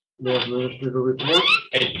The administrator report.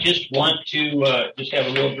 I just want to just have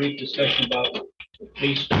a real brief discussion about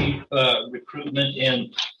police chief recruitment.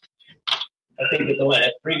 And I think at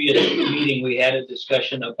the previous meeting we had a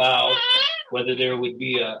discussion about whether there would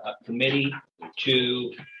be a committee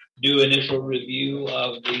to do initial review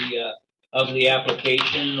of the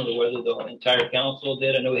application, or whether the entire council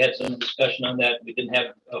did. I know we had some discussion on that. We didn't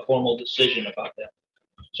have a formal decision about that.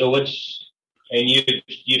 So and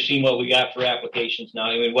you've seen what we got for applications now.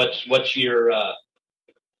 I mean, what's your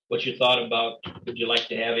thought about? Would you like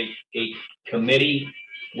to have a committee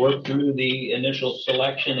work through the initial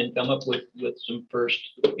selection and come up with some first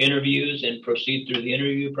interviews and proceed through the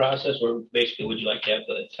interview process, or basically would you like to have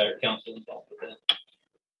the entire council involved with that?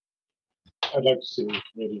 I'd like to see the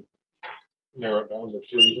committee narrow it down to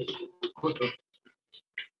 3 quicker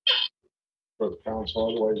for the council.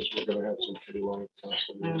 Otherwise, we're going to have some pretty long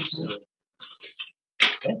council meetings.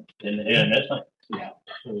 Okay, and that's fine. Yeah.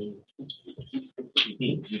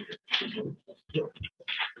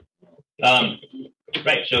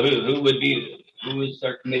 Right. So who is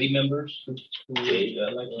our committee members? Who would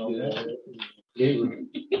like to do that?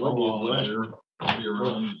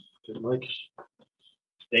 Mike.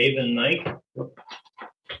 Dave and Mike. Yep.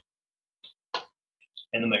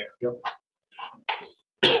 And the mayor. Yep.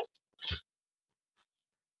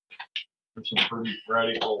 There's some pretty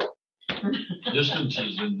radical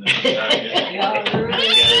distances in this. Yeah, there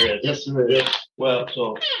is. Yes, there is. Well,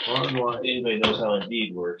 so Online. anybody knows how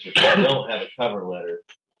Indeed works. If they don't have a cover letter,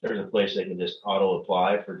 there's a place they can just auto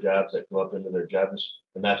apply for jobs that come up into their jobs,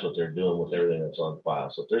 and that's what they're doing with everything that's on file.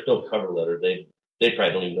 So if there's no cover letter, they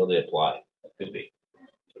probably don't even know they apply. It could be.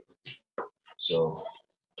 So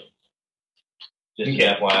just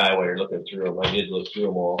FYI, while you're looking through them, I did look through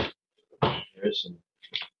them all. There's some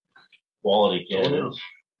quality candidates.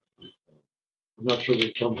 I'm not sure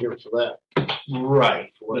they come here for that.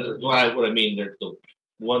 Right. What I mean, they're the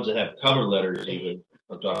ones that have cover letters, even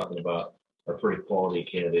I'm talking about, are pretty quality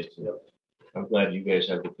candidates. Yep. I'm glad you guys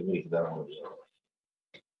have the committee for that one.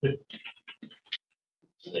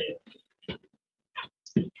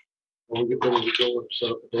 We'll get ready to go and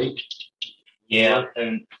set up a date. Yeah,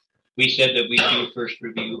 and we said that we do first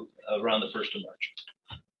review around the 1st of March.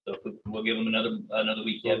 So we'll give them another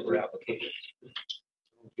week yet for applications.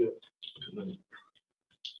 Good.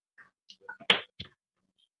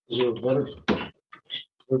 Is there a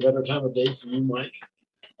better time of day for you, Mike?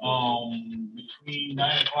 Between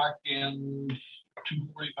 9 o'clock and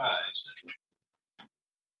 2:45.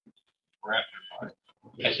 Or after 5.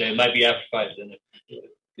 I say it might be after 5 then.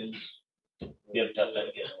 Because you have a tough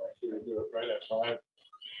time getting away. We'll do it right at 5.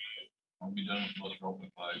 I'll be done with most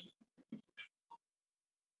open 5.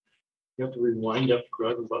 You have to rewind up,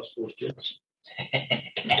 grab and bus those kids.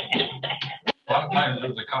 A lot of times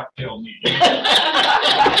there's a cocktail meeting.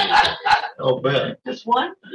 I'll bet. Just one?